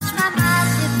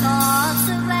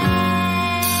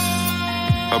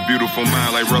A beautiful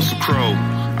mind like Russell Crowe.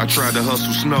 I tried to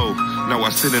hustle snow. Now I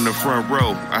sit in the front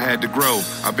row. I had to grow.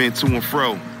 I've been to and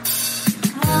fro. Put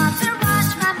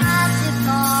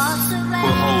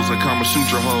holes like Kama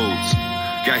Sutra holds.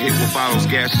 Got hit with bottles,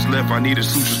 gashes left. I needed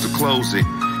sutures to close it.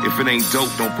 If it ain't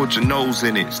dope, don't put your nose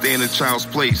in it. Stay in a child's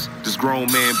place. This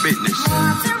grown man business.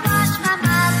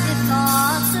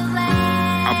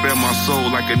 I bear my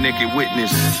soul like a naked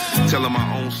witness, telling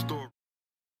my own story.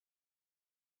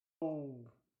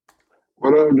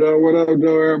 What up, Joe? What up,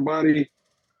 Joe, everybody?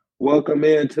 Welcome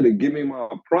in to the Give Me My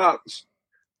Props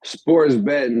Sports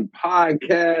Betting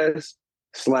Podcast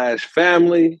 /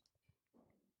 family.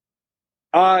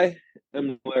 I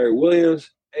am Larry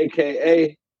Williams,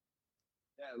 a.k.a.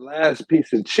 that last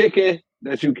piece of chicken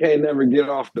that you can't never get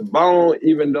off the bone,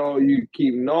 even though you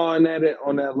keep gnawing at it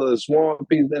on that little small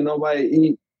piece that nobody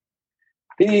eat.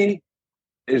 He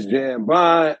is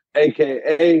Germaine,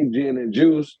 a.k.a.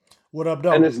 Jininjuice. What up,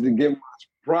 dog? And this is the Give My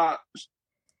Props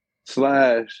 /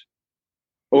 Sports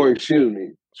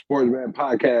Bet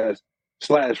Podcast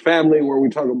 / family, where we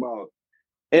talk about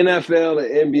NFL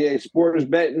and NBA sports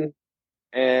betting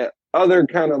and other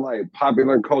kind of like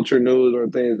popular culture news or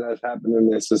things that's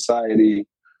happening in society.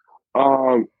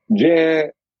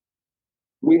 Jan,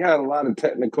 we had a lot of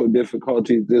technical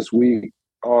difficulties this week.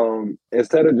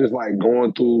 Instead of just like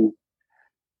going through,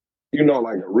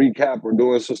 like a recap or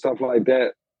doing some stuff like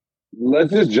that,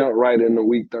 let's just jump right into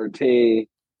week 13.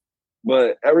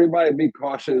 But everybody be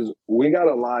cautious. We got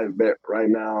a live bet right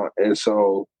now. And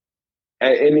so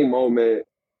at any moment,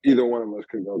 either one of us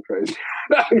could go crazy.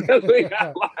 Because we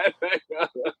got live bet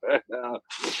right now.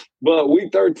 But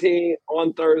week 13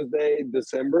 on Thursday,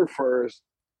 December 1st,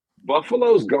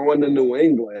 Buffalo's going to New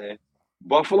England.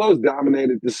 Buffalo's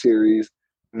dominated the series.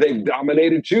 They've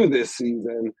dominated you this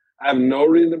season. I have no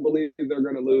reason to believe they're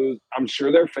going to lose. I'm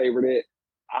sure they're favored.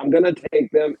 I'm going to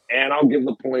take them, and I'll give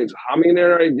the points. How many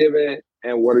are I giving,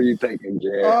 and what are you thinking,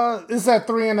 Jay? It's at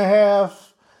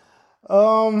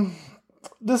 3.5.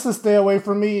 This is stay away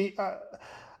from me.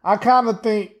 I kind of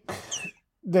think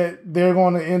that they're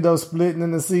going to end up splitting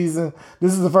in the season.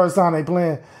 This is the first time they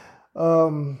playing.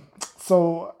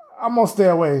 So I'm going to stay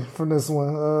away from this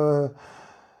one.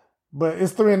 But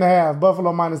it's 3.5.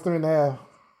 Buffalo minus 3.5.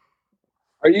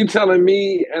 Are you telling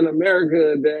me and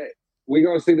America that we're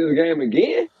going to see this game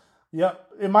again? Yep.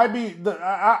 It might be.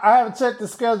 I haven't checked the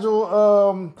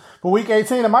schedule for week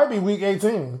 18. It might be week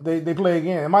 18. They play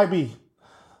again. It might be.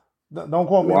 Don't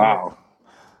quote me. Wow.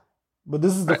 But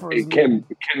this is the first. Can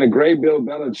the great Bill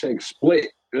Belichick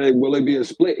split? Will it be a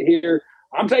split here?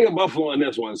 I'm taking Buffalo in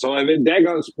this one. So if it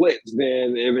daggone splits,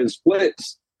 then if it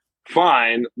splits,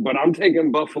 fine. But I'm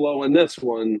taking Buffalo in this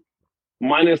one,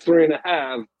 minus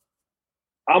 3.5.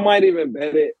 I might even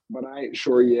bet it, but I ain't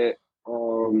sure yet.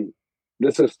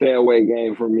 This is a stay away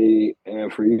game for me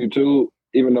and for you too,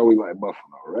 even though we like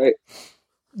Buffalo, right?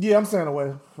 Yeah, I'm staying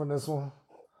away from this one.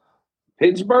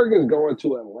 Pittsburgh is going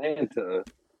to Atlanta.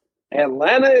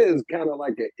 Atlanta is kind of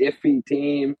like an iffy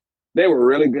team. They were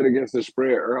really good against the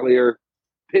spread earlier.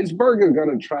 Pittsburgh is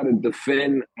going to try to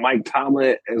defend Mike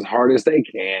Tomlin as hard as they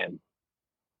can.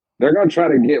 They're going to try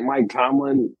to get Mike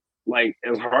Tomlin like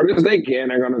as hard as they can.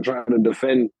 They're going to try to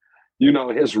defend,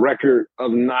 his record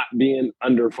of not being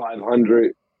under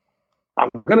 500. I'm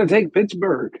going to take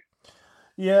Pittsburgh.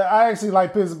 Yeah, I actually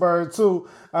like Pittsburgh too.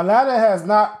 Atlanta has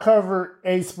not covered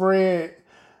a spread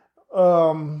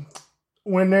when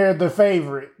they're the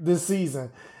favorite this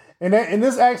season. And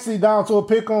this actually down to a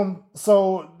pick 'em.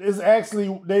 So it's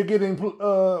actually they're getting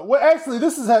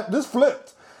this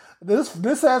flipped.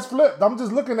 This has flipped. I'm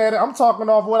just looking at it. I'm talking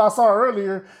off what I saw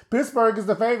earlier. Pittsburgh is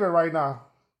the favorite right now.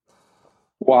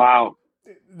 Wow.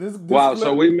 This wow. flipped.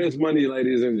 So we miss money,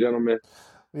 ladies and gentlemen.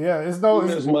 Yeah, we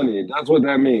miss money. That's what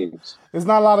that means. It's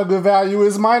not a lot of good value.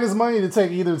 It's minus money to take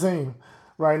either team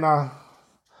right now.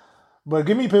 But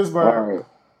give me Pittsburgh. All right.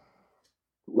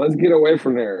 Let's get away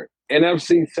from there.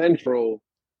 NFC Central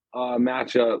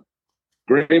matchup.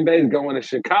 Green Bay's going to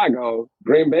Chicago.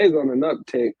 Green Bay's on an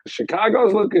uptick.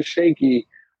 Chicago's looking shaky.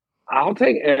 I'll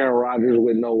take Aaron Rodgers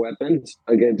with no weapons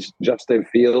against Justin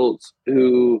Fields,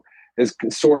 who is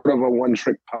sort of a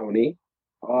one-trick pony.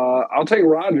 I'll take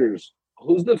Rodgers.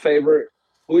 Who's the favorite?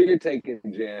 Who are you taking,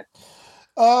 Jan?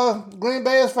 Green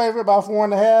Bay is favorite about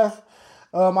 4.5.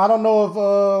 I don't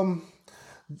know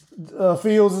if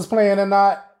Fields is playing or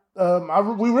not.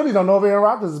 We really don't know if Aaron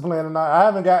Rodgers is playing or not. I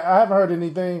haven't heard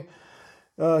anything.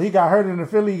 He got hurt in the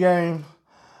Philly game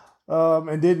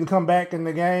and didn't come back in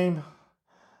the game.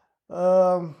 He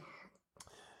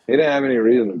didn't have any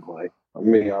reason to play. I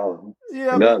mean,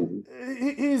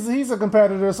 he's a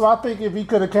competitor, so I think if he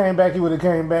could have came back, he would have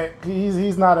came back.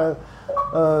 He's not a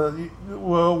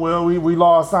we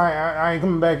lost. I ain't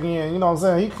coming back in. You know what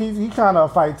I'm saying? He kind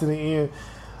of fight to the end.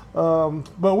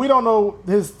 But we don't know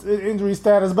his injury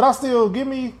status. But I still give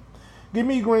me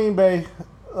Green Bay.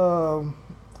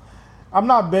 I'm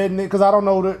not betting it because I don't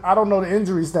know the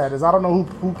injury status. I don't know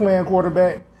who playing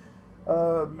quarterback.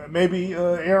 Maybe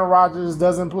Aaron Rodgers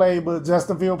doesn't play, but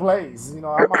Justin Field plays. You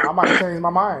know, I might change my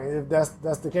mind if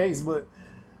that's the case. But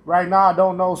right now, I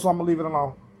don't know, so I'm gonna leave it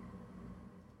alone.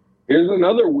 Here's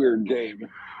another weird game.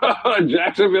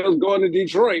 Jacksonville's going to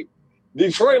Detroit.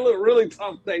 Detroit looked really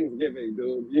tough Thanksgiving,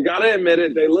 dude. You got to admit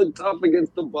it. They look tough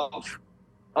against the Buff.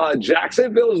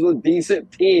 Jacksonville's a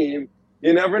decent team.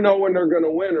 You never know when they're going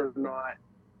to win or not.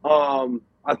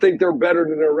 I think they're better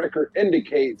than their record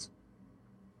indicates.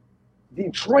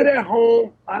 Detroit at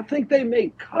home, I think they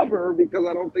may cover because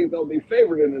I don't think they'll be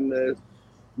favored in this.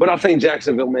 But I think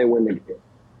Jacksonville may win the game.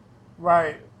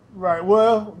 Right.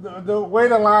 Well, the way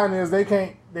the line is, they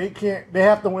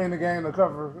have to win the game to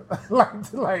cover.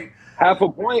 like half a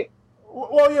point.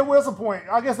 Well, yeah, where's the point?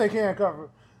 I guess they can cover.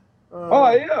 There's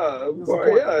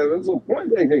a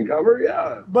point they can cover.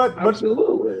 Yeah, but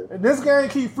absolutely. This game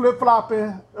keep flip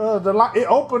flopping. It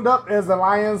opened up as the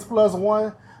Lions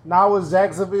 +1. Now it's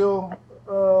Jacksonville.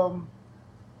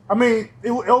 It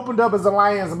opened up as the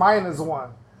Lions -1.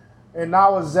 And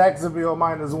now it's Jacksonville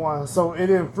 -1. So it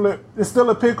didn't flip. It's still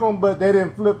a pick 'em, but they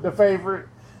didn't flip the favorite.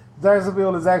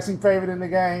 Jacksonville is actually favored in the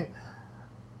game.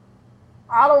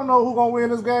 I don't know who's gonna win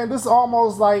this game. This is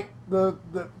almost like the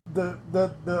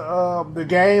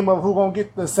game of who gonna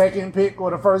get the second pick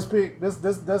or the first pick. That's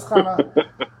kind of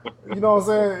you know what I'm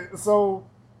saying. So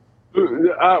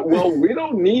well, we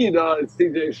don't need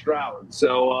C.J. Stroud.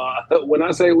 So when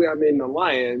I say we, I mean the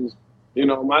Lions. You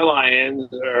know, my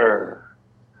Lions.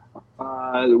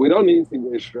 We don't need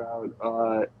C.J. Stroud,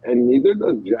 and neither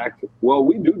does Jackson. Well,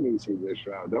 we do need C.J.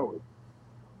 Stroud, don't we?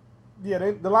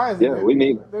 Yeah, the Lions. Yeah, we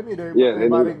need. They need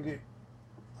everybody they can get.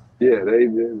 Yeah, they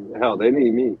did. Hell, they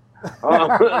need me.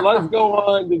 Let's go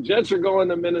on. The Jets are going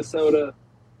to Minnesota.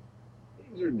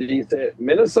 These are decent.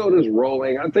 Minnesota's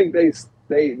rolling. I think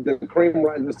the cream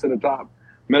rises to the top.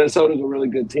 Minnesota's a really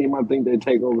good team. I think they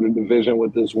take over the division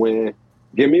with this win.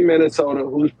 Give me Minnesota.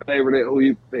 Who's favored? Who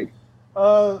you think?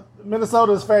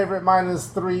 Minnesota's favorite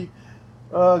 -3.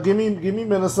 Give me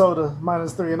Minnesota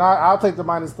 -3, and I'll take the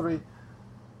 -3.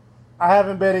 I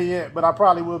haven't bet it yet, but I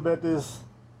probably will bet this.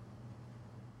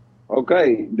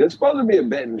 Okay, this is supposed to be a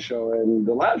betting show, and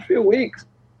the last few weeks,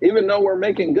 even though we're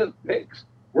making good picks,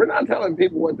 we're not telling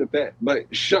people what to bet.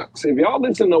 But shucks, if y'all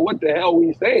listen to what the hell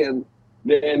we saying,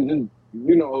 then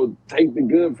just take the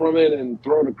good from it and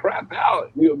throw the crap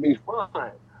out. You'll be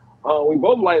fine. We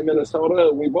both like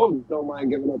Minnesota. We both don't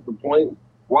mind giving up the point.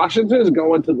 Washington's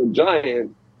going to the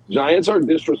Giants. Giants are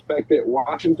disrespected.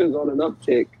 Washington's on an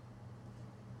uptick.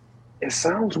 It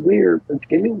sounds weird, but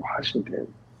give me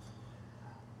Washington.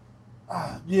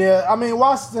 Yeah, I mean,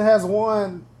 Washington has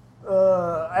won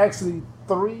actually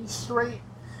 3 straight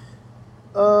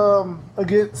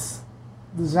against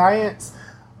the Giants.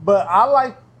 But I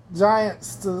like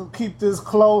Giants to keep this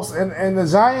close. And the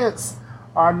Giants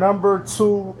are number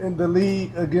 2 in the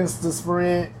league against the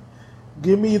spread.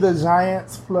 Give me the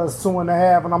Giants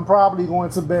 +2.5. And I'm probably going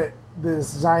to bet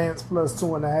this Giants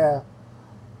 +2.5.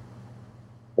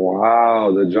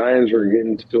 Wow, the Giants are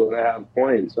getting 2.5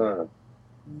 points, huh?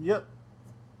 Yep.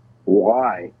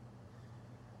 Why?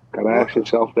 Gotta ask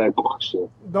yourself that question.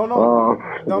 Don't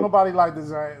nobody like the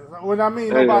Giants. When I mean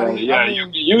nobody, you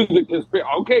can use the conspiracy.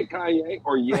 Okay, Kanye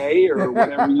or Ye or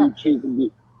whatever you choose to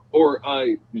be, or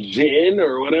Jin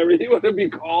or whatever you want to be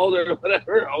called or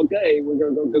whatever. Okay, we're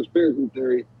gonna go conspiracy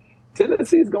theory.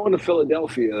 Tennessee's going to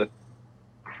Philadelphia.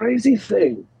 Crazy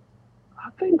thing. I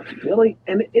think Philly,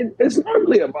 and it's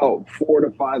normally about 4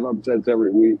 to 5 upsets every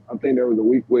week. I think there was a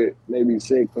week with maybe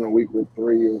 6 and a week with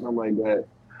 3 or something like that.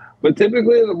 But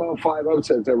typically it's about 5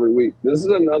 upsets every week. This is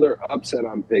another upset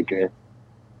I'm picking.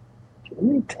 Give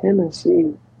me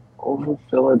Tennessee over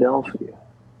Philadelphia.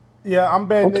 Yeah, I'm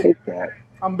betting I'll take that.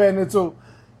 I'm betting it too.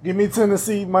 Give me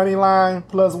Tennessee money line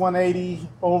 +180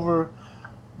 over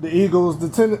the Eagles.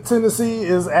 The Tennessee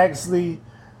is actually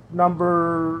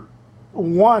number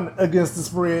 1 against the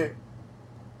spread.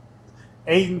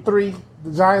 8-3.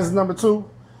 The Giants is number 2.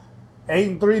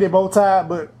 8-3. They both tied,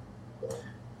 but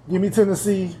give me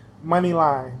Tennessee money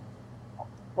line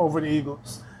over the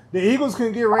Eagles. The Eagles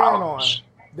can get ran on.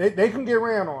 They can get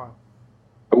ran on.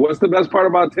 What's the best part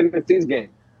about Tennessee's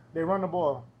game? They run the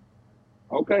ball.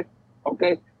 Okay.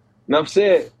 Enough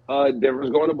said. Denver's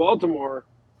going to Baltimore.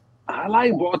 I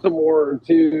like Baltimore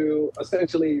to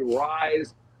essentially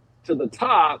rise to the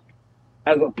top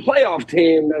as a playoff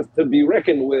team that's to be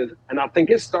reckoned with, and I think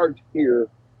it starts here.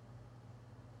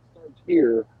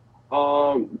 With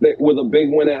a big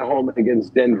win at home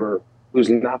against Denver, who's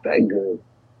not that good.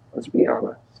 Let's be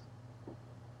honest.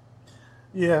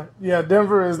 Yeah,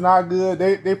 Denver is not good.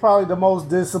 They probably the most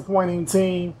disappointing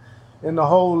team in the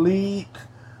whole league.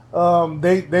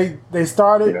 They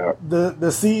started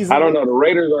the season. I don't know. The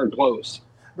Raiders are close.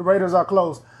 The Raiders are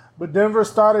close, but Denver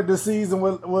started the season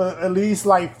with at least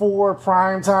like 4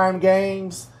 primetime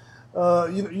games.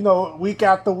 Week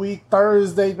after week,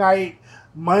 Thursday night,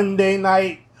 Monday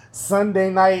night, Sunday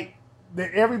night.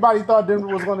 Everybody thought Denver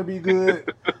was going to be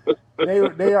good.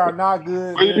 They are not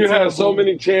good. But you had so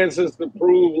many chances to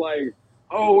prove, like,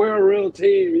 oh, we're a real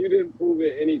team. You didn't prove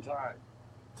it any time.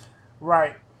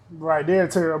 Right. They're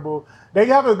terrible. They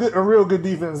have a real good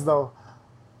defense though,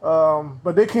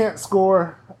 but they can't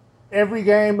score. Every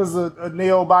game is a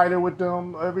nail biter with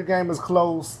them. Every game is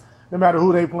close, no matter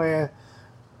who they playing.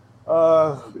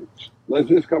 Let's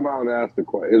just come out and ask the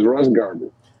question: is Russ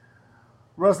garbage?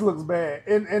 Russ looks bad,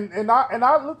 and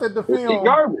I looked at the film. Is he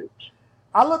garbage?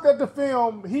 I looked at the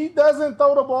film. He doesn't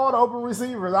throw the ball to open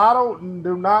receivers.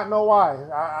 Do not know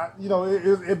why.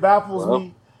 It baffles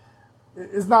me.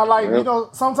 It's not like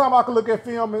sometimes I can look at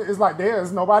film and it's like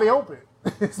there's nobody open.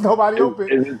 It's nobody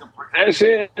open. Is it the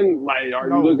protection? Like, are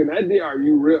you looking at the? Are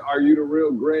you the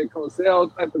real Greg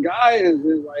Cosell type of guy? Is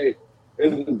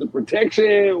it the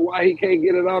protection? Why he can't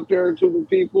get it out there to the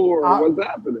people, or what's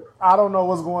happening? I don't know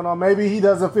what's going on. Maybe he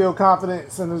doesn't feel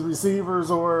confidence in his receivers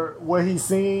or what he's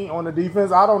seen on the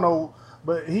defense. I don't know,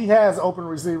 but he has open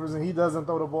receivers and he doesn't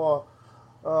throw the ball.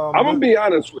 I'm going to be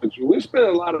honest with you. We spent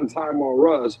a lot of time on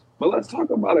Russ, but let's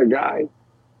talk about a guy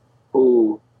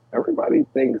who everybody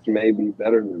thinks may be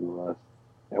better than Russ,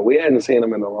 and we hadn't seen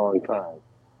him in a long time.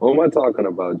 What am I talking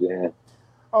about, Jan?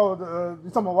 Oh, you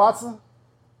talking about Watson?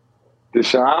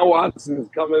 Deshaun Watson's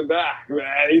coming back,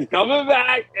 man. He's coming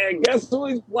back, and guess who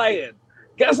he's playing?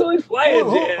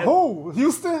 Jan? Who?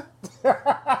 Houston?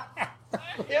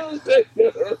 Houston.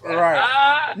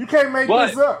 Right. You can't make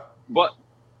this up.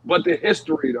 But the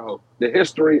history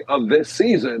of this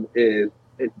season is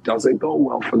it doesn't go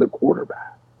well for the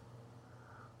quarterback.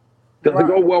 Doesn't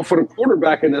go well for the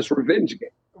quarterback in this revenge game.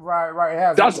 Right.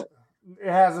 It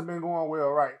hasn't been going well.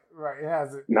 Right. It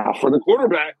hasn't. Not for the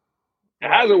quarterback. It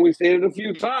hasn't. We've seen it a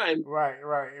few times. Right.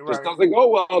 Just doesn't go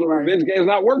well. The revenge game's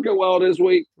not working well this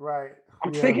week. Right.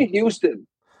 I'm taking Houston.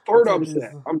 Third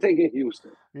upset. I'm taking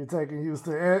Houston. You're taking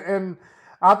Houston. And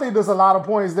I think there's a lot of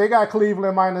points. They got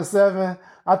Cleveland -7.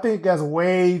 I think that's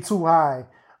way too high.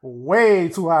 Way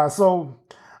too high. So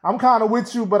I'm kind of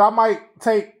with you, but I might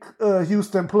take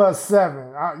Houston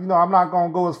 +7. I'm not going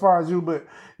to go as far as you, but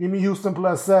give me Houston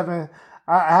 +7.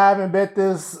 I haven't bet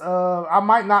this. I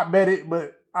might not bet it,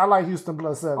 but I like Houston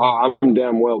 +7. Oh, I'm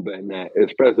damn well betting that,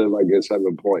 especially if I get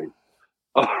 7 points.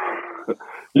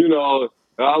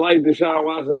 I like Deshaun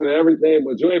Watson and everything,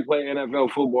 but you ain't playing NFL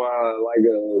football like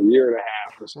a year and a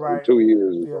half or so, 2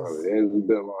 years. Yes. It's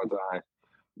been a long time.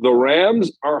 The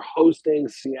Rams are hosting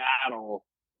Seattle.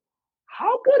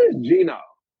 How good is Geno?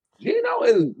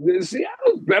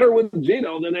 Seattle's better with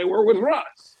Geno than they were with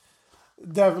Russ.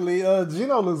 Definitely.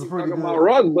 Geno looks pretty good. About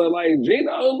Russ, but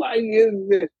Geno,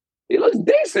 he looks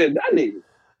decent, doesn't he?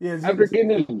 Yeah, after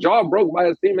getting his jaw broke by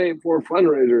his teammate for a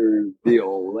fundraiser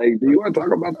deal. Do you want to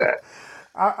talk about that?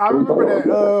 I remember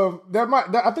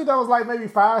that. I think that was maybe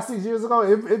 5-6 years ago.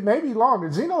 It may be longer.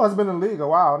 Geno has been in the league a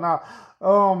while now.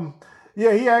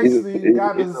 He actually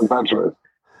got his.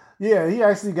 He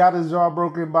actually got his jaw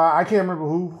broken by I can't remember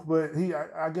who, but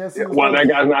I guess. That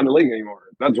guy's not in the league anymore.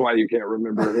 That's why you can't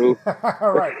remember who.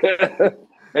 Right.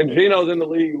 And Geno's in the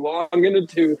league, long in the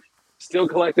tooth, still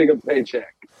collecting a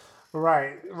paycheck.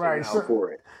 Right.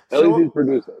 For it. At least he's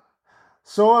producing.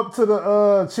 Show up to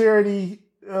the charity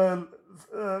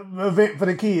event for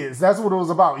the kids. That's what it was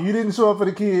about. You didn't show up for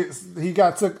the kids. It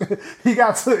got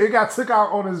took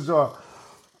out on his jaw.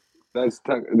 That's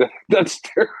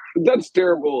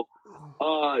terrible.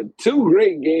 2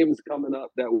 great games coming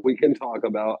up that we can talk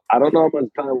about. I don't know how much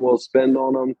time we'll spend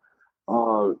on them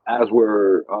as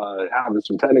we're having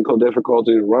some technical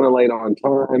difficulties, running late on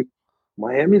time.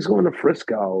 Miami's going to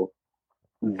Frisco.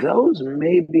 Those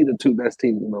may be the 2 best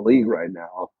teams in the league right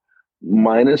now,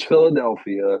 minus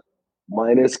Philadelphia,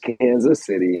 minus Kansas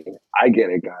City. I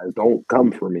get it, guys. Don't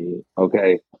come for me,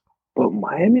 okay? But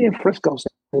Miami and Frisco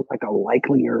seem like a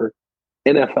likelier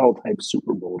NFL-type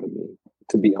Super Bowl to me,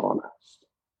 to be honest.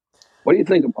 What do you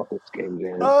think about this game,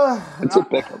 Jan? It's a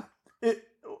pick 'em.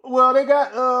 Well, they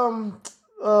got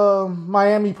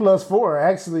Miami +4,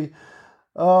 actually.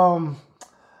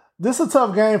 This is a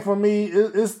tough game for me.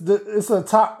 It's a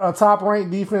top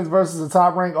ranked defense versus a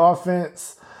top ranked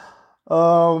offense.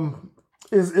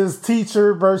 Is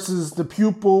teacher versus the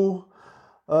pupil.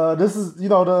 This is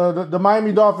the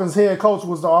Miami Dolphins head coach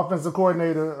was the offensive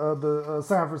coordinator of the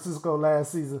San Francisco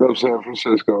last season. Of San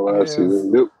Francisco last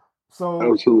season. Yep.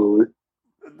 So absolutely.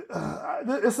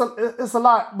 It's a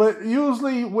lot, but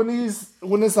usually when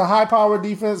it's a high powered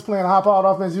defense playing a high powered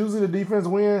offense, usually the defense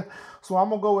win. So I'm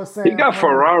gonna go with San. He got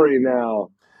Ferrari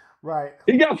now. Right.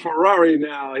 He got Ferrari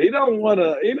now. He don't want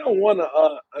a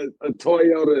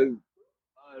Toyota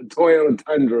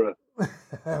Tundra.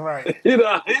 Right. He's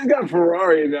got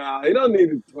Ferrari now. He don't need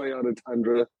a Toyota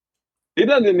Tundra. He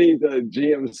doesn't need the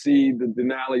GMC, the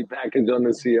Denali package on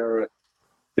the Sierra.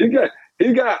 He got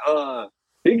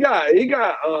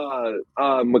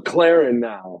McLaren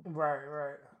now.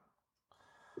 Right.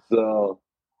 So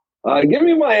give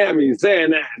me Miami.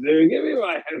 Saying that, dude. Give me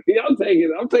Miami.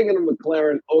 I'm taking a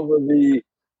McLaren over the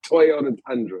Toyota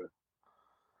Tundra.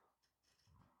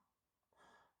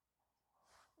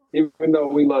 Even though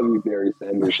we love you, Barry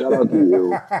Sanders. Shout out to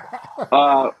you.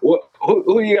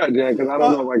 Who you got, Jan? Because I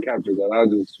don't know if I captured that. I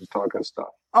was just talking stuff.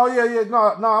 Oh, yeah. No,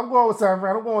 I'm going with San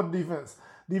Fran. I'm going with defense.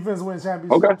 Defense wins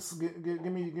championships. Okay. Give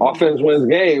me offense wins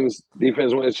games.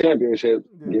 Defense wins championships.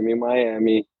 Yeah. Give me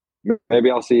Miami.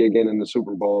 Maybe I'll see you again in the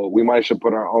Super Bowl. We might should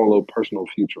put our own little personal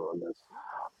future on this.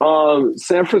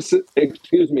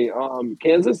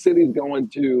 Kansas City's going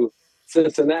to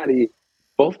Cincinnati.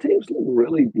 Both teams look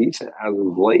really decent as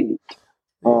of late.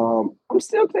 I'm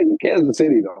still taking Kansas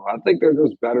City, though. I think they're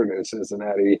just better than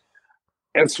Cincinnati.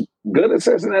 As good as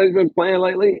Cincinnati's been playing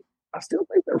lately, I still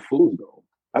think they're fools, though.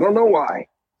 I don't know why.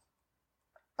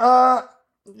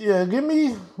 Yeah, give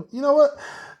me, you know what?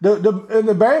 The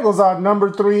Bengals are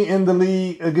number 3 in the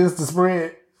league against the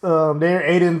spread. They're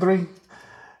 8-3.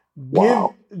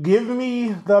 Wow. Give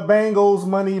me the Bengals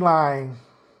money line.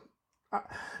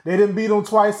 They didn't beat them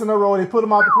twice in a row. They put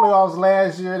them out the playoffs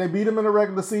last year. They beat them in the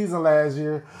regular season last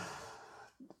year.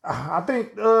 I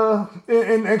think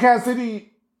in Kansas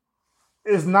City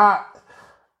is not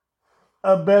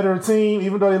a better team,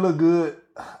 even though they look good.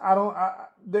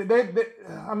 They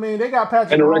got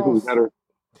Patrick and the Mahomes. record's better.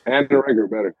 And the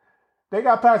record better. They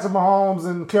got Patrick Mahomes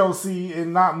and Kelsey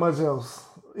and not much else.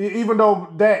 Even though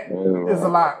that is a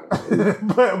lot.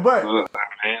 but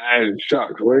man,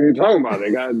 shucks. What are you talking about?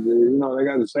 They got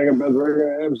the second best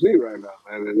record in the NFC right now.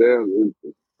 Man.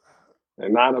 They're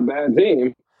not a bad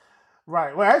team.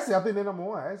 Right. Well, actually, I think they're number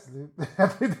 1. Actually, I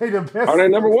think they're the best. Are they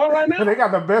number 1 right now? They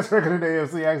got the best record in the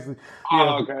AFC. Actually.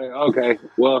 Yeah. Oh, okay.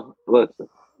 Well, listen.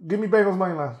 Give me Bengals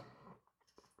money line.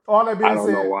 All that being said,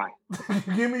 I don't know why.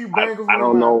 Give me Bengals money line. I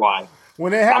don't know why.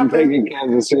 When it happens, I'm taking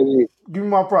Kansas City. Give me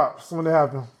my props when it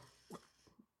happens.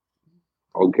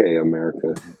 Okay,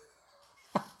 America.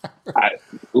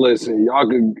 Listen, y'all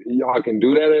can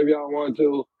do that if y'all want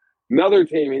to. Another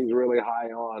team he's really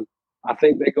high on. I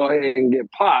think they go ahead and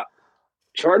get popped.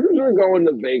 Chargers are going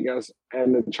to Vegas,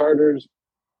 and the Chargers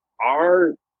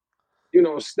are,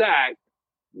 stacked.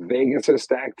 Vegas is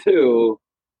stacked too.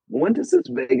 When does this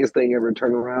Vegas thing ever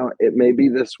turn around? It may be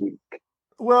this week.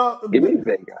 Well, give me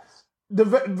Vegas.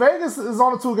 Vegas is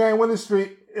on a 2-game winning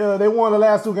streak. They won the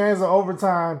last 2 games in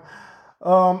overtime.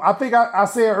 I think I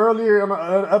said earlier in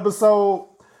an episode,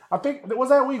 I think, was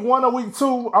that week 1 or week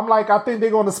 2? I'm like, I think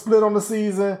they're going to split on the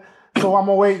season. So I'm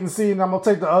going to wait and see, and I'm going to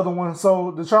take the other one.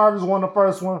 So the Chargers won the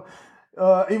first one.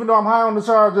 Even though I'm high on the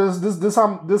Chargers, this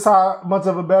how much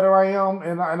of a better I am,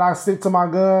 and I stick to my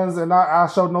guns, and I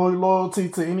show no loyalty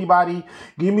to anybody.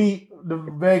 Give me the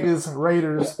Vegas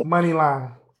Raiders money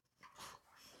line.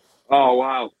 Oh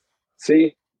wow!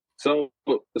 See, so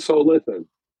listen.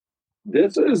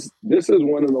 This is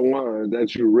one of the ones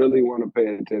that you really want to pay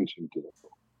attention to.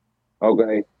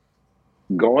 Okay,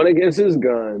 going against his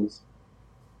guns.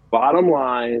 Bottom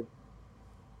line,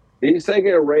 he's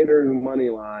taking a Raiders money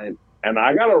line. And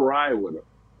I got to ride with him.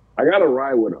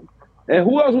 And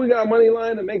who else we got money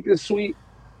line to make this sweet?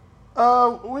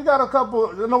 We got a couple.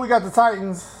 We got the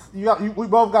Titans. We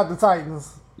both got the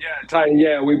Titans. Yeah, Titans.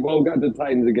 Yeah, we both got the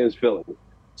Titans against Philly.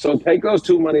 So take those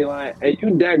 2 money line, and you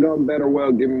daggone better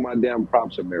well give me my damn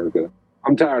props, America.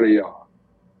 I'm tired of y'all.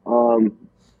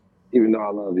 Even though I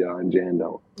love y'all and Jan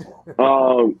don't.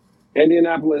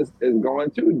 Indianapolis is going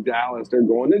to Dallas. They're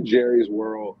going to Jerry's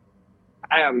World.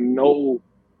 I have no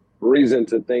reason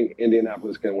to think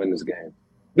Indianapolis can win this game.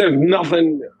 There's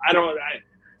nothing.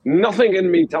 Nothing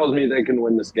in me tells me they can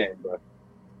win this game, bro.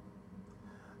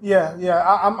 Yeah,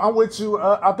 I'm with you.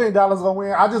 I think Dallas gonna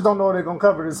win. I just don't know if they're gonna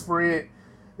cover the spread.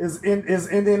 Is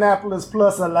Indianapolis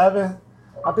plus 11?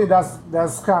 I think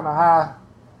that's kind of high.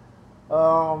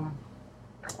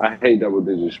 I hate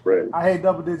double-digit spreads. I hate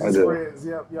double-digit spreads.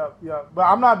 Yep. But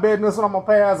I'm not betting this one. I'm going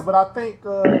to pass. But I think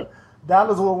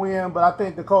Dallas will win, but I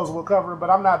think the Colts will cover.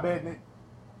 But I'm not betting it.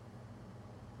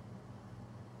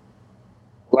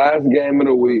 Last game of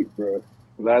the week, bro.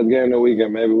 Last game of the week,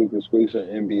 and maybe we can squeeze some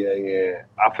NBA in.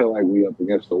 I feel like we up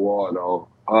against the wall, though.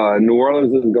 New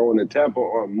Orleans is going to Tampa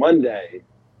on Monday.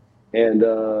 And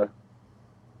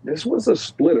this was a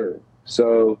splitter.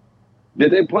 So,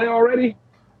 did they play already?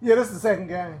 Yeah, this is the second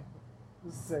game.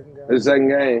 The second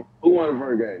game. Who won the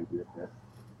first game?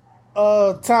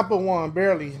 Tampa won,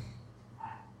 barely.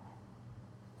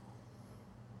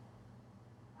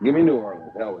 Give me New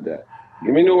Orleans. Hell with that.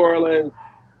 Give me New Orleans.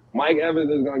 Mike Evans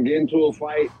is gonna get into a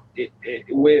fight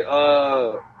with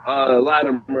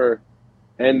Latimer,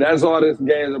 and that's all this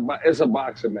game is about. It's a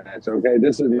boxing match, okay?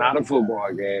 This is not a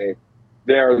football game.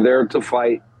 They're there to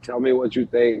fight. Tell me what you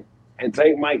think, and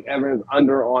take Mike Evans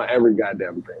under on every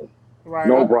goddamn thing. Right.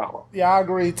 No problem. Yeah, I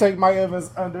agree. Take Mike Evans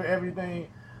under everything.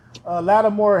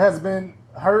 Lattimore has been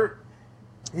hurt.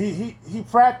 He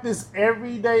practiced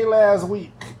every day last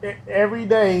week, every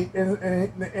day,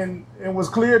 and was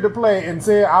cleared to play, and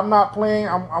said, "I'm not playing.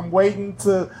 I'm waiting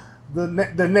to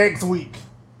the next week."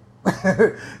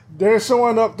 They're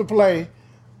showing up to play.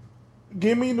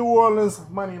 Give me New Orleans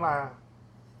money line,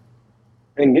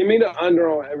 and give me the under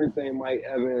on everything, Mike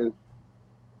Evans.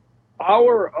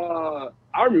 Our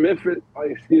Memphis,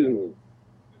 excuse me, we're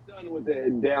done with the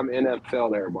damn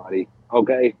NFL, everybody.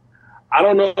 Okay. I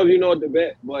don't know if you know what to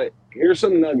bet, but here's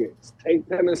some nuggets. Take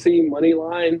Tennessee money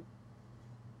line.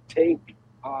 Take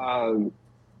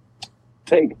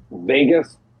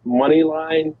Vegas money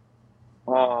line.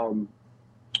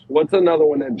 What's another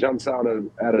one that jumps out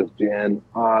at us, Jan?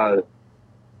 You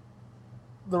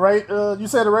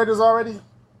said the Raiders already?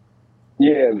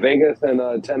 Yeah, Vegas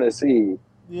and Tennessee.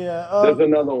 Yeah. There's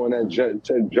another one that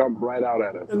jumped right out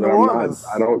at us. New Orleans.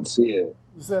 I don't see it.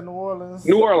 You said New Orleans.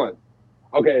 New Orleans.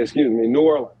 Okay, excuse me, New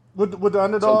Orleans. With the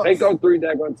underdogs? So take those 3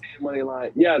 daggone 10 money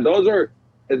line. Yeah,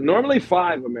 it's normally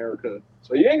 5, America.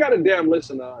 So you ain't got to damn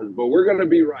listen to us, but we're going to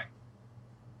be right.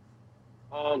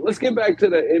 Let's get back to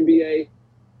the NBA.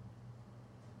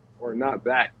 Or not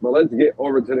back, but let's get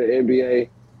over to the NBA.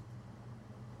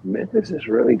 Memphis is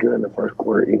really good in the first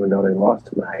quarter, even though they lost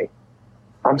tonight.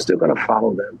 I'm still going to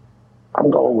follow them.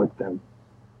 I'm going with them.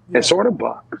 Yeah. It's sort of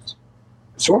Bucks.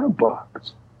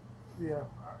 Yeah.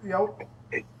 Yeah.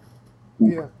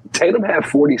 Tatum had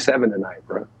 47 tonight,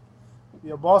 bro.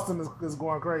 Yeah, Boston is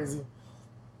going crazy,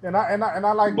 and I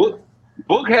like Book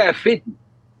had 50.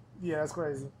 Yeah, that's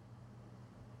crazy.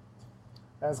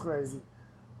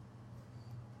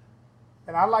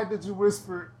 And I like that you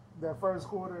whispered that first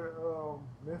quarter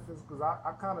Memphis, because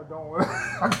I kind of don't want.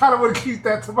 I kind of want to keep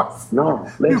that to myself. No,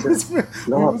 listen.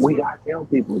 We gotta tell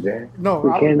people, Jay. No,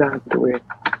 we cannot do it.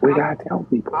 We gotta tell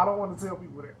people. I don't want to tell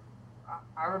people that.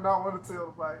 I do not want to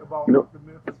tell about the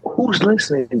Memphis. Who's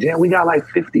listening, Jan? We got like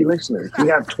 50 listeners. We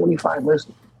got 25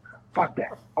 listeners. Fuck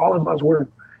that. All of us were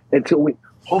until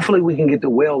hopefully we can get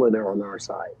the whale in there on our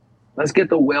side. Let's get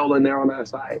the whale in there on our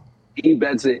side. He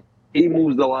bets it. He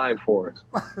moves the line for us.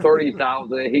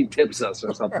 30,000. He tips us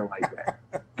or something like that.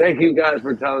 Thank you guys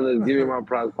for telling us. Give Me My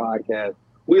Props podcast.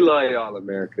 We love y'all,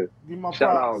 America.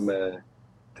 Shout out, man.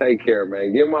 Take care,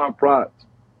 man. Give my props.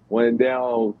 Went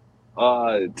down.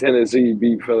 Tennessee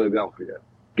beat Philadelphia.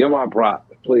 Give my props,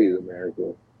 please,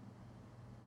 America.